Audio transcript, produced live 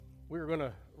We're going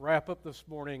to wrap up this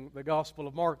morning the Gospel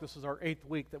of Mark. This is our 8th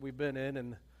week that we've been in,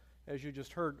 and as you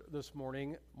just heard this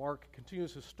morning, Mark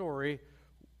continues his story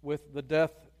with the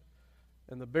death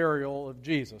and the burial of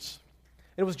Jesus.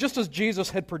 It was just as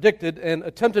Jesus had predicted and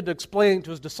attempted to explain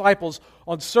to his disciples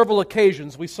on several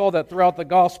occasions. We saw that throughout the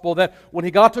Gospel, that when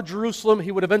he got to Jerusalem,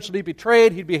 he would eventually be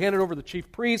betrayed, he'd be handed over to the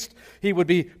chief priest, he would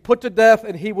be put to death,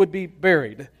 and he would be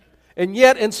buried. And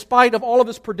yet, in spite of all of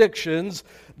his predictions,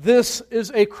 this is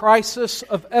a crisis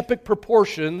of epic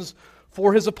proportions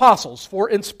for his apostles. For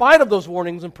in spite of those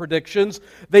warnings and predictions,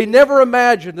 they never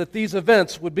imagined that these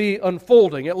events would be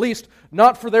unfolding, at least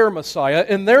not for their Messiah.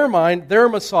 In their mind, their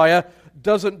Messiah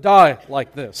doesn't die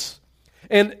like this.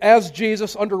 And as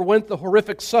Jesus underwent the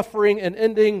horrific suffering and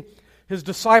ending, his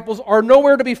disciples are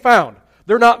nowhere to be found.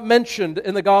 They're not mentioned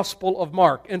in the Gospel of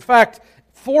Mark. In fact,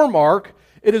 for Mark,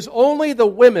 it is only the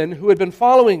women who had been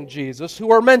following Jesus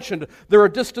who are mentioned. They're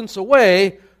a distance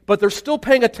away, but they're still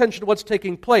paying attention to what's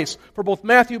taking place. For both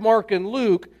Matthew, Mark, and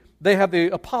Luke, they have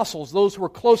the apostles, those who are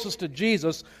closest to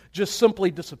Jesus, just simply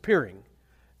disappearing.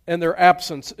 And their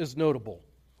absence is notable.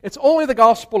 It's only the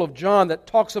Gospel of John that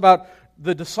talks about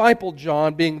the disciple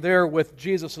John being there with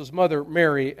Jesus' mother,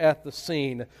 Mary, at the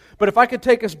scene. But if I could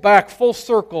take us back full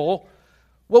circle,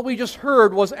 what we just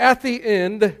heard was at the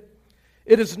end,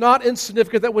 it is not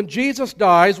insignificant that when Jesus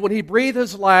dies, when he breathed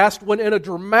his last, when in a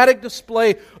dramatic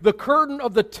display, the curtain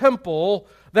of the temple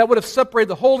that would have separated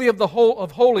the Holy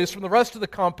of Holies from the rest of the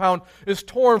compound is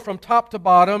torn from top to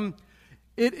bottom.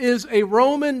 It is a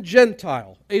Roman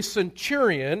Gentile, a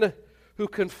centurion, who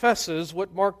confesses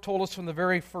what Mark told us from the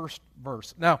very first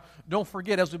verse. Now, don't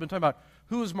forget, as we've been talking about,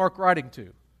 who is Mark writing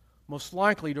to? Most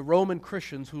likely to Roman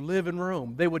Christians who live in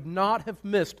Rome. They would not have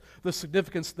missed the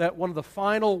significance that one of the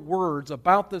final words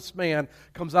about this man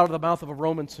comes out of the mouth of a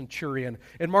Roman centurion.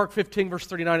 In Mark 15, verse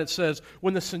 39, it says,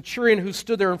 when the centurion who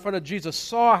stood there in front of Jesus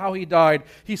saw how he died,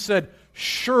 he said,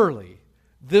 surely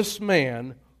this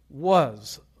man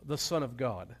was the Son of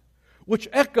God. Which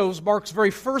echoes Mark's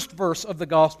very first verse of the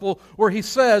Gospel, where he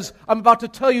says, I'm about to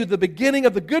tell you the beginning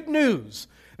of the good news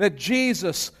that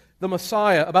Jesus the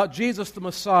Messiah, about Jesus the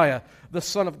Messiah, the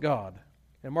Son of God.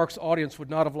 And Mark's audience would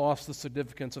not have lost the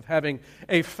significance of having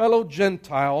a fellow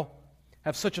Gentile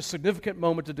have such a significant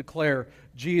moment to declare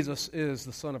Jesus is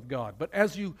the Son of God. But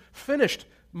as you finished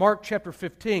Mark chapter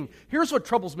 15, here's what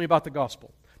troubles me about the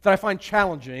gospel, that I find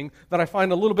challenging, that I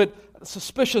find a little bit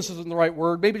suspicious isn't the right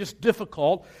word, maybe just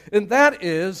difficult, and that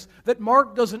is that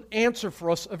Mark doesn't answer for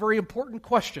us a very important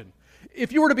question.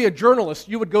 If you were to be a journalist,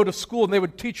 you would go to school and they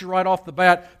would teach you right off the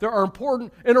bat, there are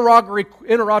important interrogatory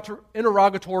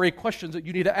questions that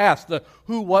you need to ask. The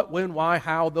who, what, when, why,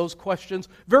 how, those questions.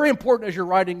 Very important as you're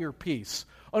writing your piece.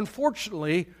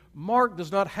 Unfortunately, Mark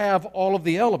does not have all of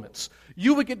the elements.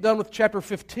 You would get done with chapter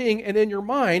 15 and in your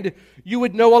mind, you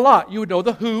would know a lot. You would know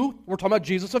the who, we're talking about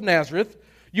Jesus of Nazareth.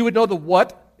 You would know the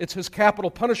what, it's his capital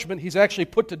punishment, he's actually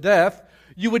put to death.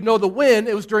 You would know the when,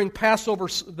 it was during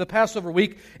the Passover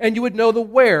week, and you would know the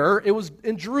where, it was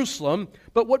in Jerusalem.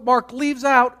 But what Mark leaves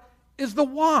out is the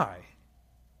why.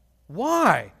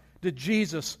 Why did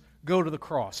Jesus go to the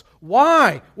cross?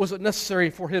 Why was it necessary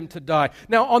for him to die?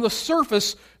 Now, on the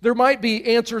surface, there might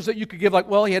be answers that you could give, like,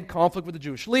 well, he had conflict with the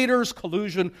Jewish leaders,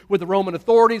 collusion with the Roman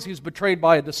authorities, he was betrayed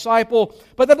by a disciple,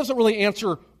 but that doesn't really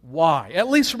answer why, at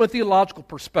least from a theological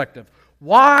perspective.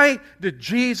 Why did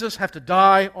Jesus have to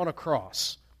die on a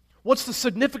cross? What's the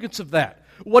significance of that?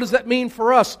 What does that mean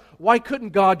for us? Why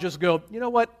couldn't God just go, you know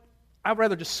what? I'd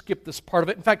rather just skip this part of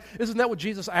it. In fact, isn't that what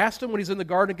Jesus asked him when he's in the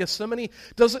Garden of Gethsemane?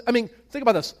 Think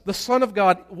about this. The Son of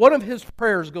God, one of his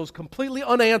prayers goes completely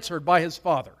unanswered by his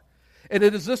Father. And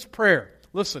it is this prayer.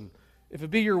 Listen, if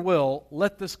it be your will,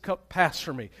 let this cup pass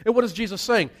from me. And what is Jesus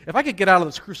saying? If I could get out of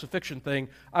this crucifixion thing,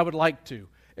 I would like to.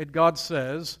 And God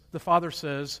says, the Father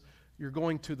says, you're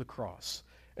going to the cross.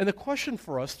 And the question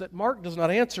for us that Mark does not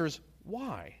answer is,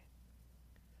 why?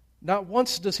 Not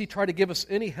once does he try to give us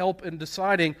any help in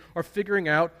deciding or figuring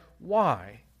out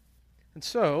why. And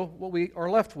so, what we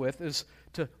are left with is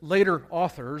to later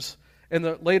authors and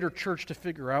the later church to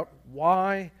figure out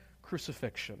why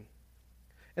crucifixion.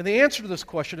 And the answer to this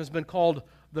question has been called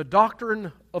the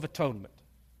doctrine of atonement.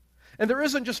 And there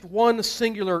isn't just one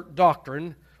singular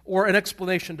doctrine or an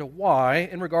explanation to why,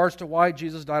 in regards to why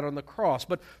Jesus died on the cross.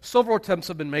 But several attempts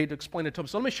have been made to explain atonement.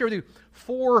 So let me share with you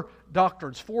 4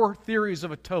 doctrines, 4 theories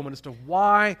of atonement as to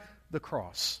why the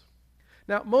cross.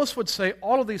 Now, most would say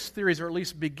all of these theories, or at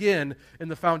least begin in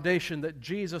the foundation that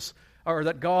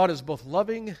that God is both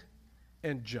loving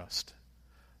and just.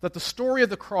 That the story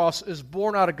of the cross is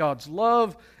born out of God's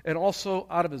love and also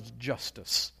out of his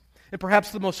justice. And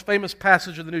perhaps the most famous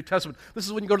passage of the New Testament. This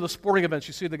is when you go to the sporting events.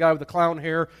 You see the guy with the clown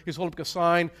hair. He's holding up a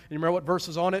sign. And you remember what verse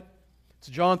is on it? It's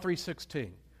John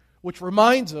 3:16, which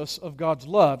reminds us of God's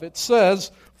love. It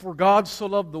says, "For God so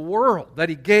loved the world that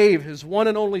He gave His one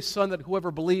and only Son, that whoever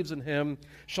believes in Him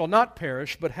shall not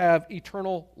perish but have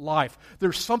eternal life."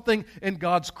 There's something in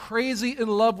God's crazy in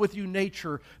love with you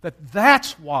nature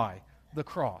that's why the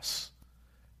cross.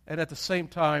 And at the same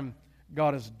time,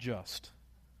 God is just.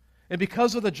 And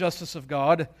because of the justice of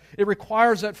God, it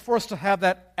requires that for us to have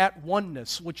that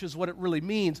at-oneness, which is what it really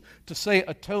means to say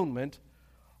atonement,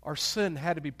 our sin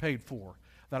had to be paid for.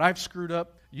 That I've screwed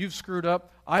up, you've screwed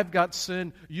up, I've got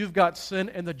sin, you've got sin,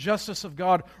 and the justice of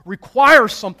God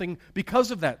requires something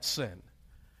because of that sin.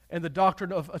 And the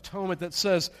doctrine of atonement that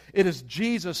says it is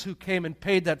Jesus who came and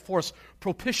paid that for us.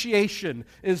 Propitiation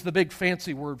is the big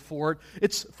fancy word for it.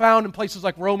 It's found in places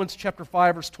like Romans chapter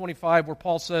 5, verse 25, where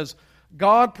Paul says,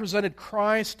 God presented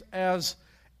Christ as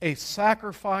a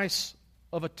sacrifice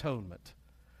of atonement.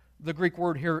 The Greek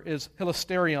word here is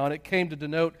hilasterion. It came to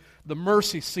denote the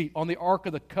mercy seat on the Ark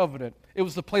of the Covenant. It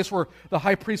was the place where the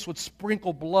high priest would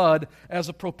sprinkle blood as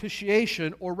a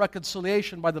propitiation or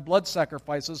reconciliation by the blood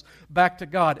sacrifices back to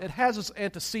God. It has its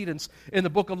antecedents in the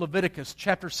book of Leviticus,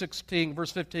 chapter 16,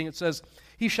 verse 15. It says,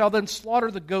 "He shall then slaughter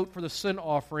the goat for the sin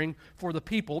offering for the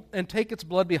people, and take its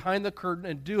blood behind the curtain,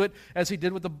 and do it as he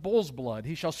did with the bull's blood.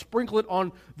 He shall sprinkle it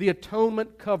on the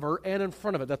atonement cover and in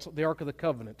front of it." That's the Ark of the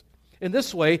Covenant. In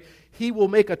this way, he will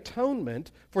make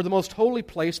atonement for the most holy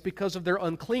place because of their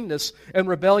uncleanness and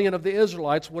rebellion of the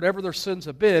Israelites, whatever their sins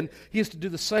have been. He is to do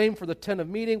the same for the tent of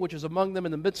meeting, which is among them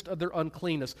in the midst of their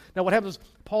uncleanness. Now what happens is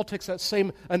Paul takes that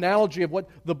same analogy of what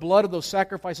the blood of those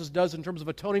sacrifices does in terms of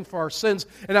atoning for our sins,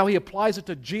 and now he applies it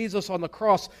to Jesus on the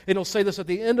cross. And he'll say this at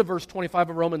the end of verse 25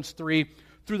 of Romans 3,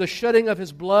 "Through the shedding of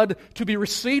his blood to be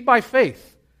received by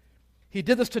faith." He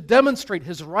did this to demonstrate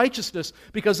his righteousness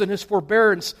because in his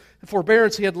forbearance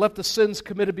he had left the sins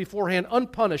committed beforehand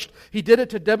unpunished. He did it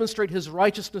to demonstrate his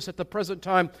righteousness at the present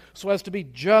time so as to be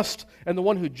just and the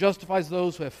one who justifies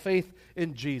those who have faith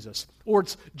in Jesus. Or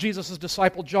it's Jesus'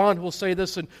 disciple John who will say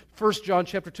this in 1 John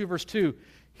chapter 2, verse 2.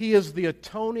 He is the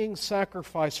atoning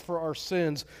sacrifice for our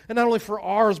sins, and not only for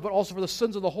ours, but also for the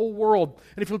sins of the whole world.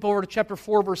 And if you flip over to chapter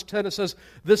 4, verse 10, it says,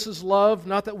 "This is love,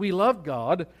 not that we loved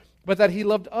God, but that He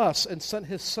loved us and sent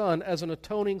His Son as an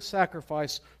atoning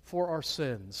sacrifice for our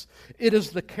sins." It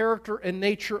is the character and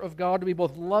nature of God to be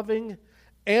both loving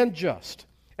and just.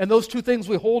 And those two things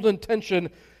we hold in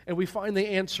tension, and we find the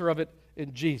answer of it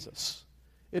in Jesus.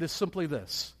 It is simply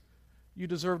this: you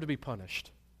deserve to be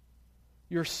punished.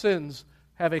 Your sins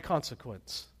have a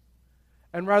consequence.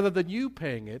 And rather than you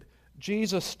paying it,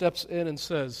 Jesus steps in and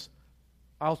says,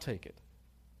 "I'll take it.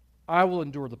 I will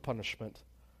endure the punishment.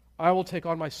 I will take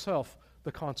on myself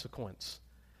the consequence."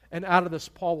 And out of this,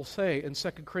 Paul will say in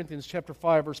 2 Corinthians chapter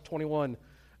 5, verse 21,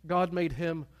 God made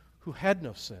Him who had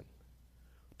no sin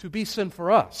to be sin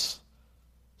for us,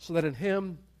 so that in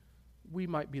Him we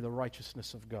might be the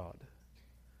righteousness of God.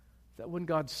 That when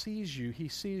God sees you, He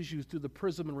sees you through the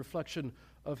prism and reflection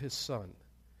of His Son.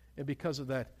 And because of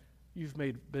that, you've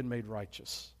been made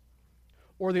righteous.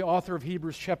 Or the author of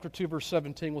Hebrews chapter 2, verse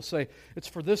 17 will say, "It's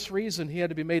for this reason He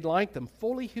had to be made like them,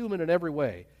 fully human in every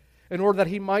way, in order that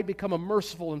He might become a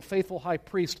merciful and faithful high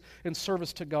priest in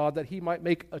service to God, that He might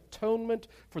make atonement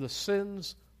for the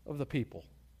sins of the people."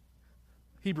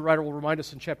 Hebrew writer will remind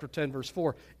us in chapter 10, verse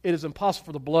 4, "It is impossible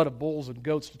for the blood of bulls and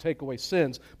goats to take away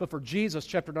sins." But for Jesus,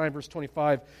 chapter 9, verse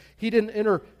 25, He didn't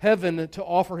enter heaven to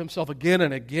offer Himself again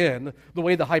and again, the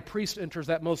way the high priest enters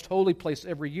that most holy place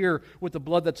every year with the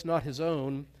blood that's not His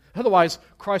own. Otherwise,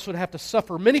 Christ would have to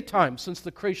suffer many times since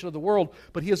the creation of the world,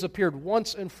 but He has appeared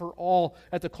once and for all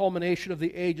at the culmination of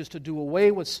the ages to do away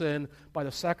with sin by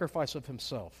the sacrifice of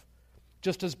Himself.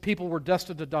 Just as people were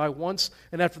destined to die once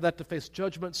and after that to face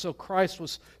judgment, so Christ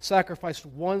was sacrificed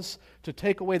once to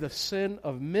take away the sin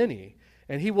of many.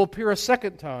 And He will appear a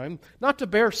second time, not to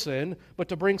bear sin, but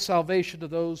to bring salvation to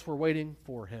those who are waiting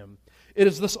for Him. It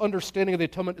is this understanding of the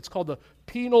atonement, it's called the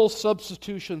penal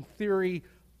substitution theory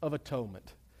of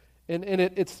atonement. And in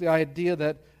it, it's the idea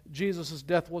that Jesus'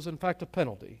 death was in fact a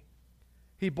penalty.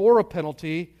 He bore a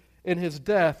penalty in His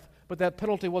death, but that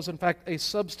penalty was in fact a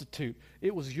substitute.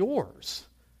 It was yours.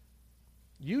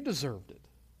 You deserved it.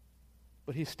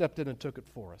 But He stepped in and took it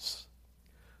for us.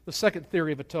 The second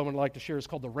theory of atonement I'd like to share is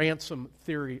called the ransom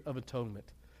theory of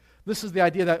atonement. This is the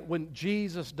idea that when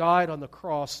Jesus died on the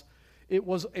cross, it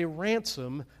was a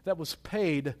ransom that was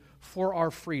paid for our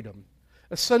freedom.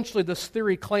 Essentially, this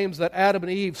theory claims that Adam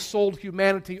and Eve sold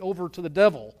humanity over to the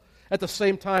devil at the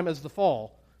same time as the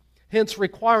fall, hence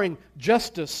requiring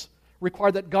justice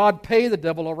required that God pay the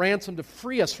devil a ransom to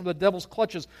free us from the devil's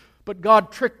clutches. But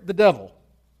God tricked the devil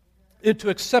into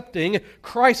accepting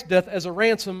Christ's death as a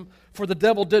ransom, for the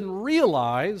devil didn't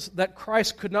realize that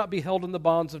Christ could not be held in the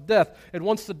bonds of death. And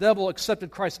once the devil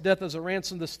accepted Christ's death as a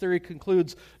ransom, this theory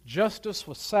concludes justice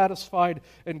was satisfied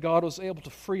and God was able to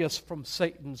free us from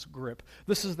Satan's grip.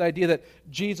 This is the idea that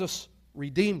Jesus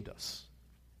redeemed us.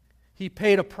 He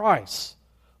paid a price,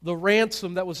 the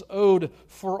ransom that was owed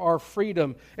for our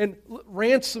freedom. And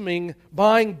ransoming,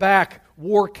 buying back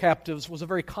war captives, was a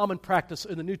very common practice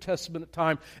in the New Testament at the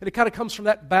time. And it kind of comes from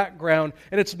that background.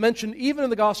 And it's mentioned even in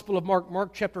the Gospel of Mark,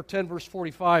 Mark chapter 10, verse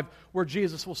 45, where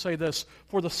Jesus will say this,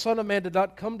 "For the Son of Man did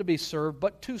not come to be served,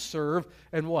 but to serve,"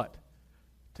 and what?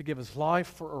 To give his life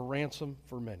for a ransom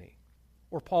for many.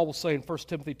 Or Paul will say in 1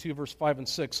 Timothy 2, verse 5 and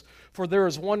 6, "For there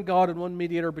is one God and one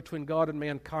mediator between God and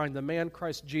mankind, the man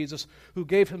Christ Jesus, who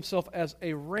gave himself as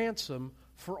a ransom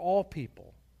for all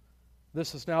people.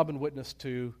 This has now been witnessed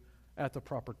to at the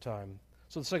proper time."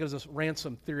 So the second is this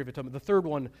ransom theory of atonement. The third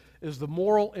one is the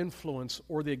moral influence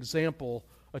or the example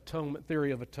atonement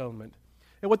theory of atonement.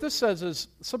 And what this says is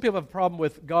some people have a problem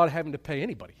with God having to pay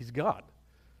anybody. He's God.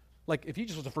 Like, if he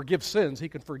just was to forgive sins, he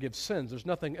can forgive sins. There's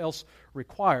nothing else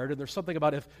required. And there's something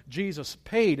about if Jesus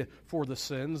paid for the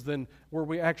sins, then were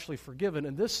we actually forgiven?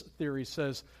 And this theory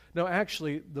says, no,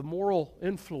 actually, the moral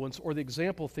influence or the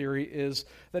example theory is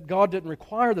that God didn't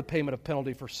require the payment of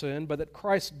penalty for sin, but that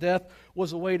Christ's death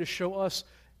was a way to show us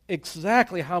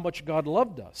exactly how much God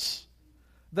loved us.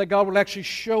 That God would actually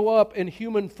show up in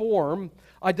human form,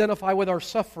 identify with our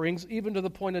sufferings, even to the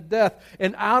point of death.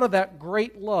 And out of that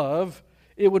great love,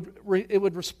 it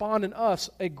would respond in us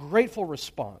a grateful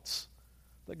response,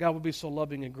 that God would be so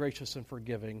loving and gracious and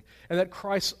forgiving, and that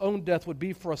Christ's own death would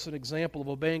be for us an example of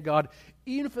obeying God,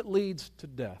 even if it leads to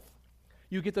death.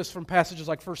 You get this from passages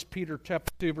like 1 Peter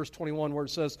chapter 2, verse 21, where it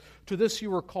says, "To this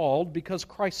you were called, because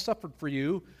Christ suffered for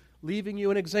you, leaving you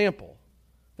an example,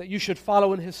 that you should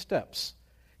follow in his steps.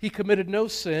 He committed no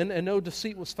sin, and no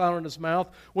deceit was found in his mouth.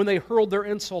 When they hurled their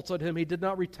insults at him, he did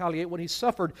not retaliate. When he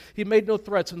suffered, he made no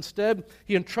threats. Instead,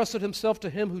 he entrusted himself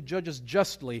to him who judges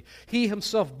justly. He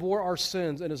himself bore our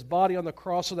sins in his body on the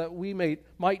cross so that we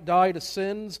might die to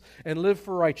sins and live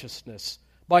for righteousness.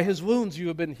 By his wounds you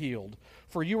have been healed.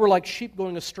 For you were like sheep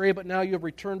going astray, but now you have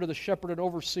returned to the shepherd and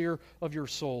overseer of your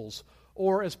souls."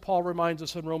 Or, as Paul reminds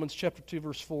us in Romans chapter 2,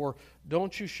 verse 4, do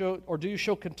you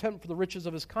show contempt for the riches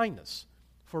of his kindness,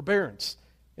 forbearance,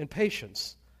 and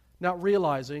patience, not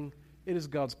realizing it is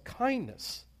God's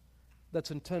kindness that's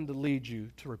intended to lead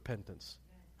you to repentance?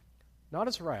 Not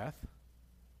his wrath,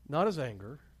 not his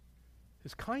anger,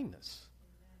 his kindness.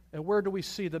 And where do we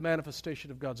see the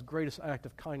manifestation of God's greatest act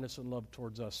of kindness and love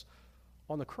towards us?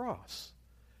 On the cross.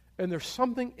 And there's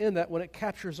something in that when it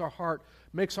captures our heart,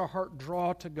 makes our heart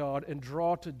draw to God and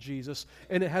draw to Jesus,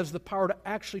 and it has the power to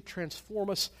actually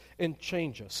transform us and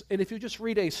change us. And if you just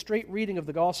read a straight reading of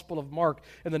the Gospel of Mark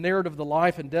and the narrative of the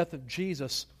life and death of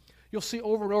Jesus, you'll see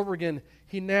over and over again,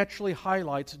 he naturally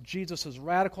highlights Jesus'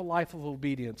 radical life of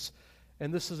obedience.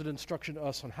 And this is an instruction to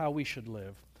us on how we should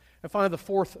live. And finally, the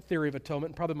fourth theory of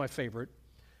atonement, and probably my favorite,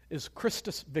 is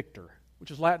Christus Victor, which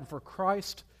is Latin for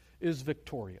Christ is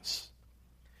victorious.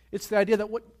 It's the idea that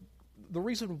the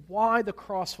reason why the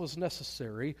cross was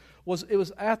necessary was it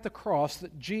was at the cross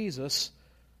that Jesus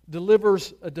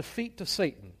delivers a defeat to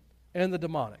Satan and the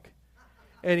demonic.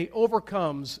 And he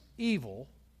overcomes evil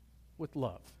with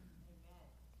love.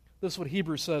 This is what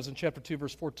Hebrews says in chapter 2,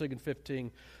 verse 14 and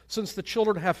 15. "Since the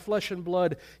children have flesh and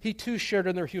blood, he too shared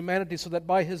in their humanity so that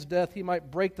by his death he might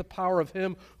break the power of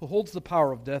him who holds the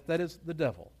power of death, that is, the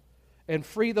devil, and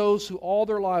free those who all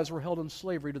their lives were held in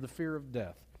slavery to the fear of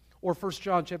death." Or 1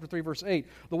 John chapter 3, verse 8,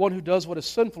 "The one who does what is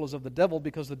sinful is of the devil,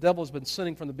 because the devil has been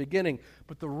sinning from the beginning.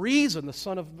 But the reason the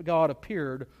Son of God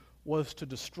appeared was to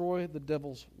destroy the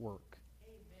devil's work."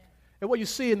 And what you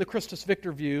see in the Christus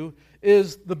Victor view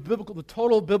is the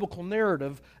total biblical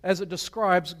narrative as it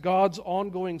describes God's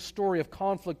ongoing story of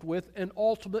conflict with and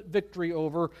ultimate victory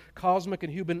over cosmic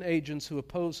and human agents who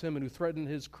oppose him and who threaten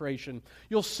his creation.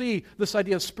 You'll see this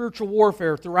idea of spiritual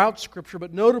warfare throughout Scripture,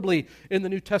 but notably in the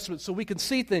New Testament. So we can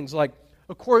see things like,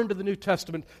 according to the New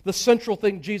Testament, the central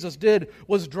thing Jesus did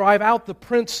was drive out the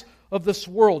prince of this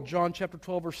world, John chapter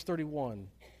 12, verse 31.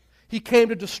 He came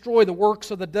to destroy the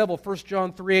works of the devil, 1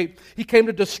 John 3:8. He came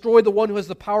to destroy the one who has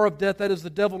the power of death, that is the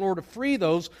devil, in order to free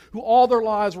those who all their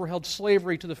lives were held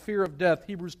slavery to the fear of death,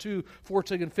 Hebrews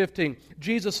 2:14 and 15.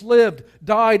 Jesus lived,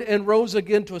 died, and rose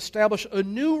again to establish a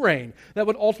new reign that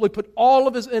would ultimately put all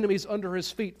of his enemies under his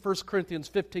feet, 1 Corinthians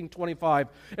 15:25.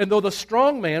 And though the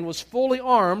strong man was fully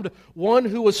armed, one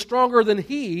who was stronger than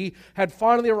he had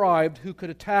finally arrived who could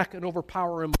attack and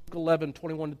overpower him, Luke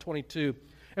 11:21 to 22.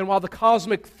 And while the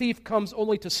cosmic thief comes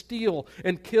only to steal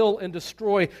and kill and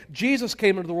destroy, Jesus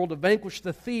came into the world to vanquish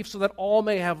the thief so that all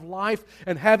may have life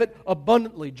and have it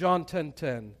abundantly, John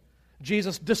 10:10.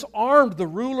 Jesus disarmed the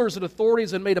rulers and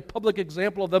authorities and made a public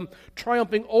example of them,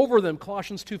 triumphing over them,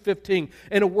 Colossians 2:15.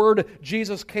 In a word,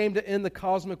 Jesus came to end the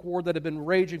cosmic war that had been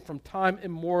raging from time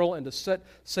immemorial and to set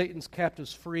Satan's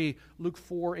captives free, Luke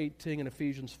 4:18 and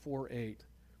Ephesians 4:8.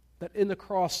 That in the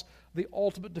cross, the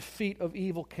ultimate defeat of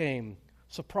evil came,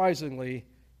 surprisingly,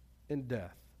 in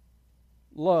death.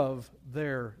 Love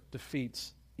there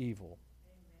defeats evil.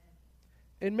 Amen.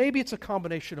 And maybe it's a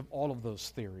combination of all of those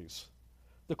theories.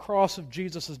 The cross of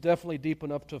Jesus is definitely deep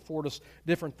enough to afford us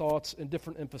different thoughts and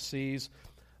different emphases,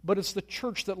 but it's the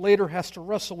church that later has to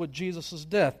wrestle with Jesus'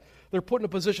 death. They're put in a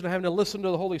position of having to listen to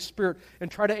the Holy Spirit and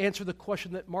try to answer the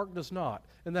question that Mark does not,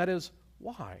 and that is,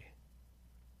 why?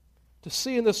 To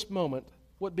see in this moment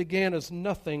what began as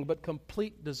nothing but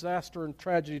complete disaster and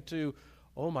tragedy to,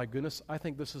 oh my goodness, I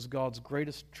think this is God's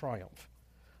greatest triumph.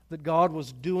 That God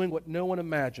was doing what no one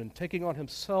imagined, taking on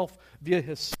himself via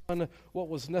his Son what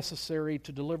was necessary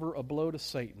to deliver a blow to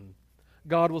Satan.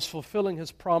 God was fulfilling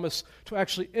his promise to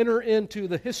actually enter into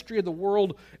the history of the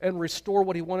world and restore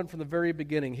what he wanted from the very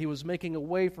beginning. He was making a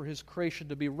way for his creation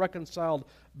to be reconciled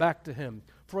back to him,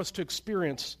 for us to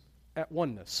experience at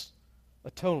oneness,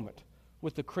 atonement,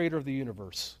 with the creator of the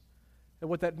universe. And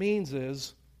what that means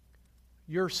is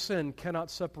your sin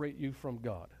cannot separate you from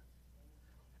God.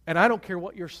 And I don't care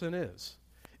what your sin is.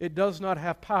 It does not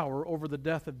have power over the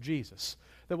death of Jesus.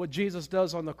 That what Jesus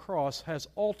does on the cross has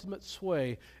ultimate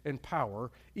sway and power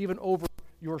even over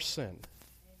your sin.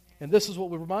 And this is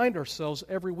what we remind ourselves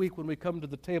every week when we come to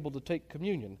the table to take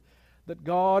communion. That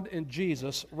God and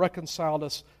Jesus reconciled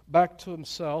us back to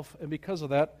himself, and because of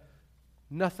that,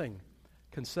 nothing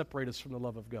can separate us from the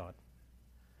love of God.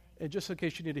 And just in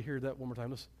case you need to hear that one more time,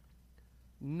 listen.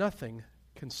 Nothing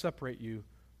can separate you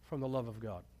from the love of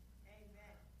God.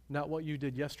 Amen. Not what you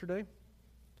did yesterday,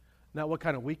 not what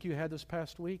kind of week you had this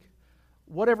past week.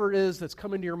 Whatever it is that's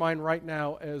coming to your mind right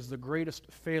now as the greatest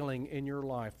failing in your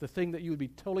life, the thing that you would be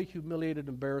totally humiliated and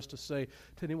embarrassed to say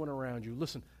to anyone around you,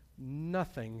 listen,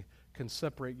 nothing can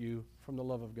separate you from the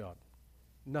love of God.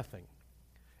 Nothing.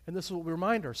 And this is what we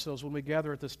remind ourselves when we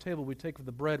gather at this table. We take of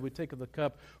the bread, we take of the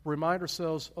cup. We remind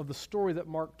ourselves of the story that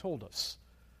Mark told us.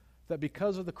 That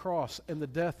because of the cross and the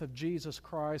death of Jesus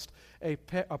Christ, a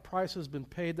price has been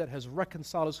paid that has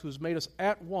reconciled us, who's made us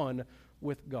at one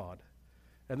with God.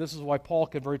 And this is why Paul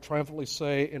can very triumphantly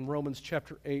say in Romans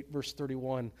chapter 8, verse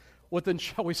 31, what then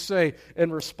shall we say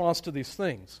in response to these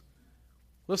things?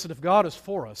 Listen, if God is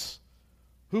for us,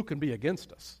 who can be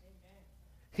against us?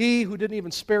 He who didn't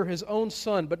even spare his own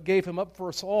Son, but gave him up for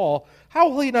us all, how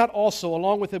will he not also,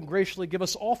 along with him, graciously give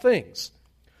us all things?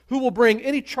 Who will bring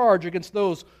any charge against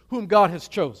those whom God has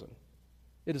chosen?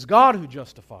 It is God who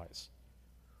justifies.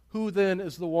 Who then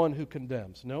is the one who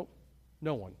condemns? No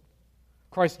one.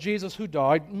 Christ Jesus, who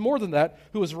died, more than that,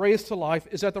 who was raised to life,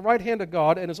 is at the right hand of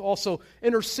God and is also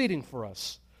interceding for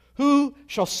us. Who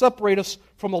shall separate us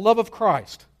from the love of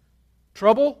Christ?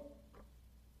 Trouble?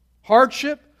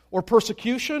 Hardship? Or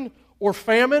persecution, or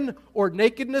famine, or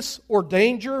nakedness, or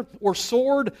danger, or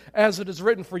sword, as it is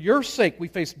written, for your sake we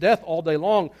face death all day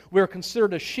long. We are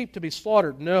considered as sheep to be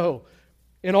slaughtered. No.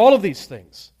 In all of these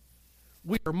things,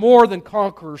 we are more than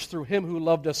conquerors through him who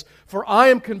loved us. For I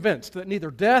am convinced that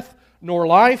neither death nor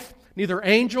life, neither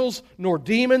angels nor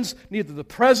demons, neither the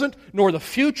present nor the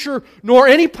future, nor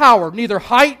any power, neither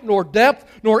height nor depth,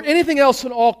 nor anything else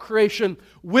in all creation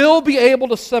will be able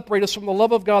to separate us from the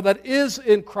love of God that is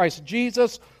in Christ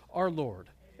Jesus our Lord.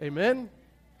 Amen?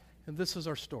 And this is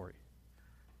our story.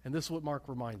 And this is what Mark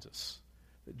reminds us,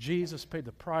 that Jesus paid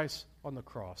the price on the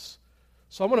cross.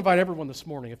 So I want to invite everyone this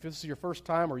morning, if this is your first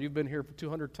time or you've been here for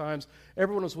 200 times,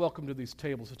 everyone is welcome to these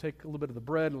tables to take a little bit of the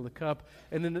bread and the cup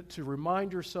and then to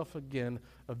remind yourself again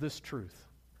of this truth.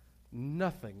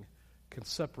 Nothing can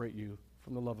separate you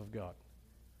from the love of God.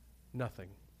 Nothing.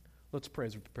 Let's pray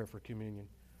as we prepare for communion.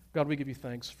 God, we give you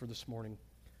thanks for this morning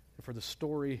and for the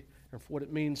story and for what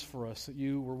it means for us that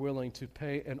you were willing to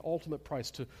pay an ultimate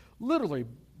price to literally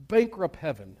bankrupt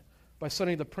heaven by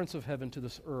sending the Prince of Heaven to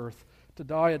this earth to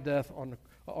die a death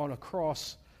on a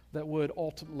cross that would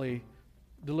ultimately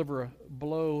deliver a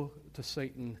blow to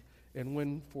Satan and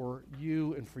win for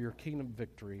you and for your kingdom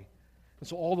victory. And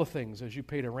so all the things, as you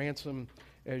paid a ransom,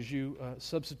 as you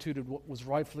substituted what was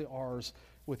rightfully ours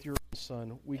with your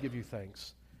Son, we give you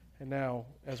thanks. And now,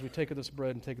 as we take of this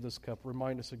bread and take of this cup,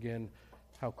 remind us again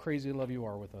how crazy in love you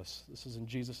are with us. This is in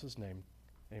Jesus' name.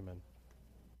 Amen.